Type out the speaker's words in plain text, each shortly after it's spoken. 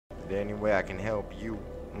there any way I can help you?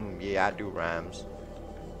 Yeah, I do rhymes.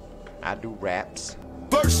 I do raps.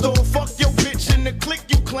 First off, fuck your bitch in the click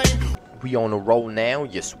you claim. We on a roll now?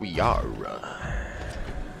 Yes, we are.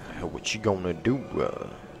 What you gonna do,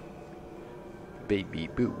 baby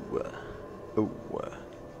boo?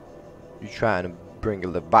 You trying to bring a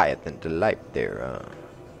Leviathan to life there,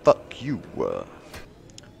 fuck you,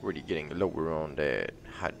 Already getting lower on that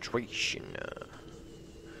hydration,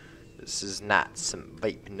 This is not some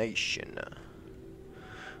vape nation,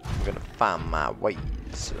 I'm gonna find my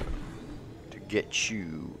ways, to get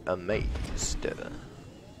you amazed,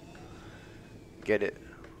 Get it,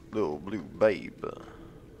 little blue babe,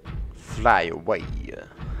 fly away,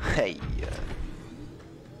 hey,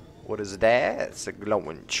 what is that? It's a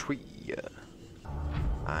glowing tree.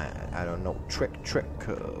 I don't know trick,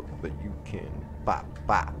 but you can bop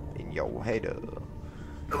in your head.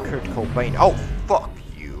 Kurt Cobain. Oh, fuck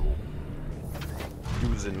you.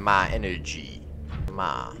 Using my energy,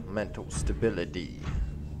 my mental stability.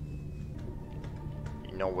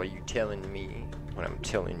 You know what you telling me? When I'm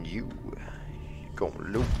telling you, you're gonna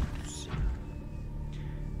lose.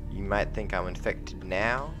 You might think I'm infected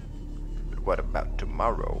now, but what about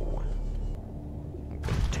tomorrow? I'm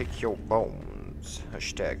gonna take your bones,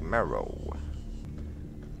 #marrow.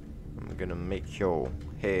 I'm gonna make your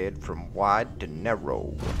head from wide to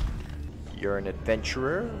narrow. You're an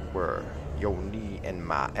adventurer, where you'll need in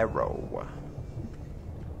my arrow.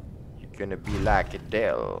 You're gonna be like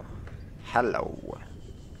Adele, hello.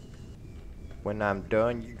 When I'm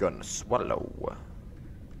done, you're gonna swallow.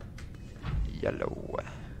 Yellow.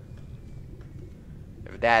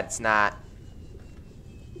 If that's not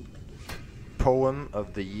poem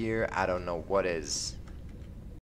of the year, I don't know what is.